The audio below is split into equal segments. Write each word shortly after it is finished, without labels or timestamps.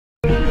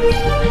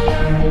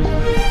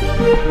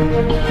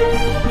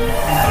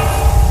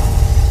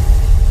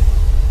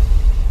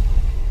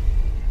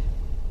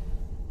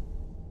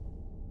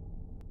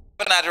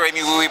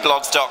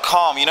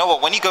wiwibloggs.com. You know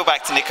what? When you go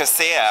back to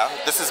Nicosia,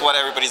 this is what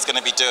everybody's going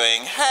to be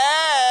doing. Hey!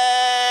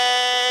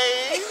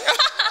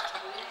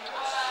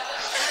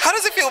 How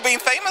does it feel being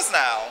famous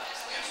now?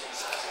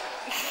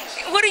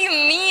 What do you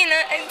mean?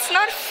 It's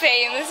not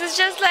famous. It's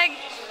just like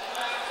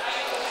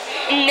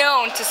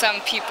known to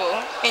some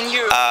people in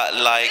Europe.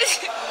 Like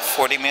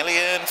 40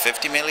 million,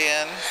 50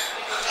 million.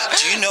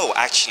 Do you know,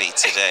 actually,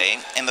 today,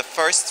 in the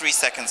first 3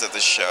 seconds of the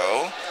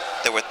show,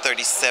 there were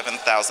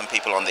 37,000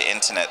 people on the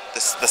internet. The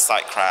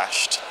site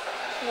crashed.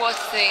 What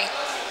thing?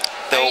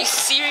 Are you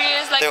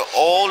serious? Like, they're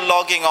all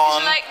logging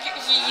on. Like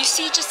you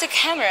see just a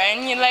camera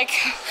and you're like,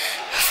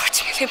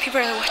 40 million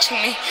people are watching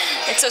me.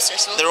 It's so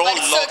stressful.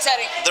 It's so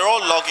exciting. They're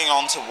all logging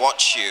on to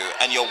watch you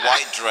and your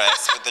white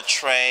dress with the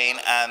train,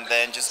 and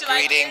then just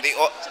greeting the.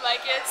 Do you like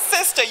it?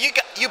 Sister,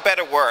 you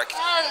better work.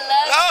 I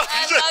love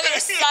your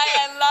site.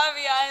 I love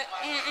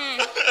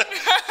you.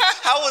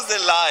 How was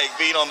it like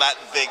being on that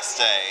big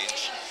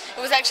stage? It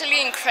was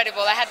actually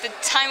incredible. I had the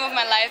time of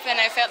my life and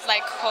I felt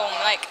like home.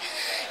 Like,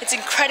 it's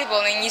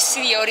incredible, and you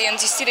see the audience,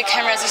 you see the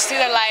cameras, you see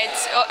the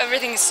lights,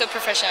 everything is so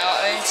professional.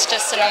 It's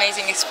just an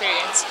amazing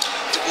experience.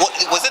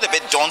 Was it a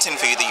bit daunting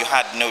for you that you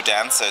had no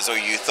dancers, or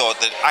you thought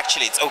that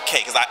actually it's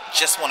okay because I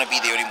just want to be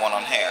the only one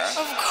on here?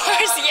 Of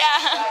course,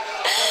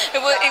 yeah.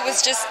 It was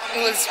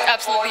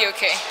absolutely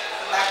okay.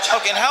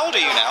 Okay, and how old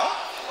are you now?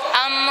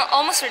 I'm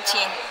almost 13.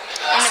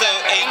 So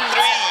in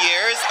 3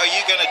 years, are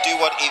you going to do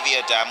what Evie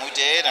Adamu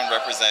did and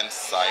represent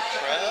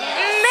Cyprus?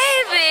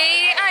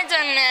 Maybe, I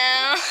don't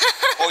know.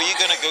 Or are you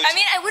going to go to... I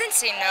mean, I wouldn't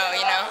say no,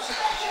 you know.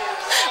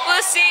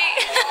 We'll see.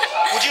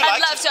 Would you I'd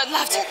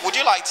love to. Would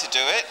you like to do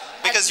it?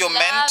 Because your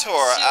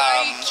mentor...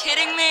 Are you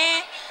kidding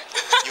me?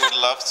 You would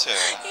love to.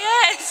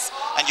 Yes.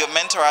 And your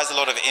mentor has a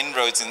lot of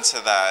inroads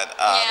into that,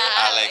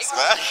 Alex.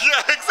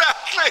 Yeah,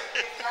 exactly.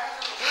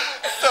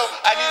 So,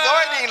 and he's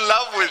already in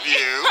love with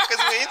you,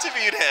 because we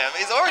interviewed him.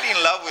 He's already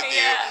in love with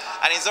you,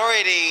 and he's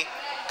already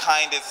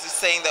kind of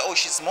saying that, oh,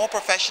 she's more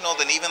professional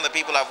than even the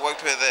people I've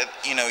worked with at,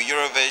 you know,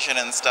 Eurovision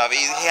and stuff.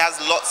 He has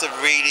lots of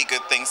really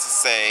good things to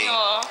say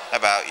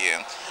about you,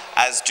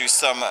 as do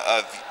some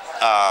of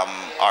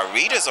our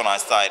readers on our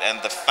site, and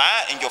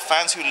your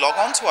fans who log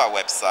on to our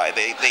website.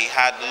 They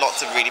had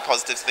lots of really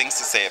positive things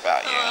to say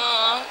about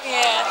you.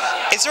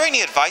 Yeah. Is there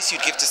any advice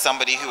you'd give to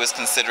somebody who is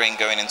considering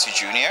going into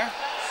junior?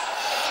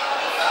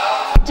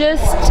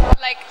 Just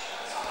like,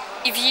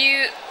 if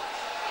you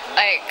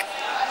like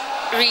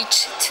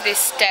reach to this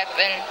step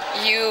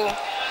and you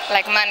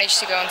like manage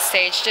to go on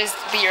stage, just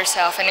be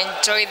yourself and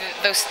enjoy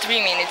those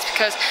 3 minutes,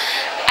 because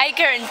I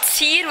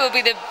guarantee it will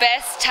be the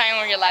best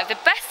time of your life, the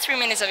best 3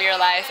 minutes of your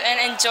life,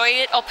 and enjoy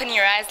it. Open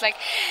your eyes, like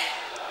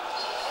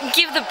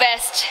give the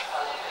best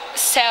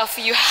self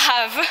you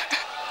have.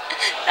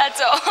 That's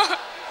all.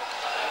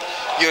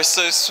 You're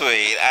so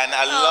sweet, and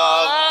I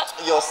love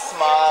your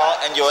smile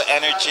and your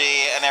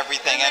energy and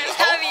everything, and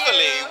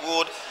hopefully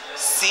we'll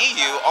see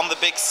you on the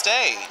big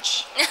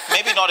stage.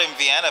 Maybe not in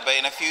Vienna, but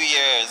in a few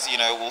years, you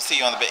know, we'll see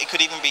you on the big. It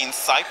could even be in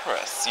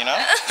Cyprus, you know?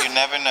 You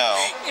never know.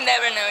 You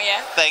never know,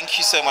 yeah. Thank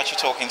you so much for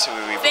talking to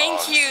wiwibloggs.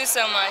 Thank you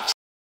so much.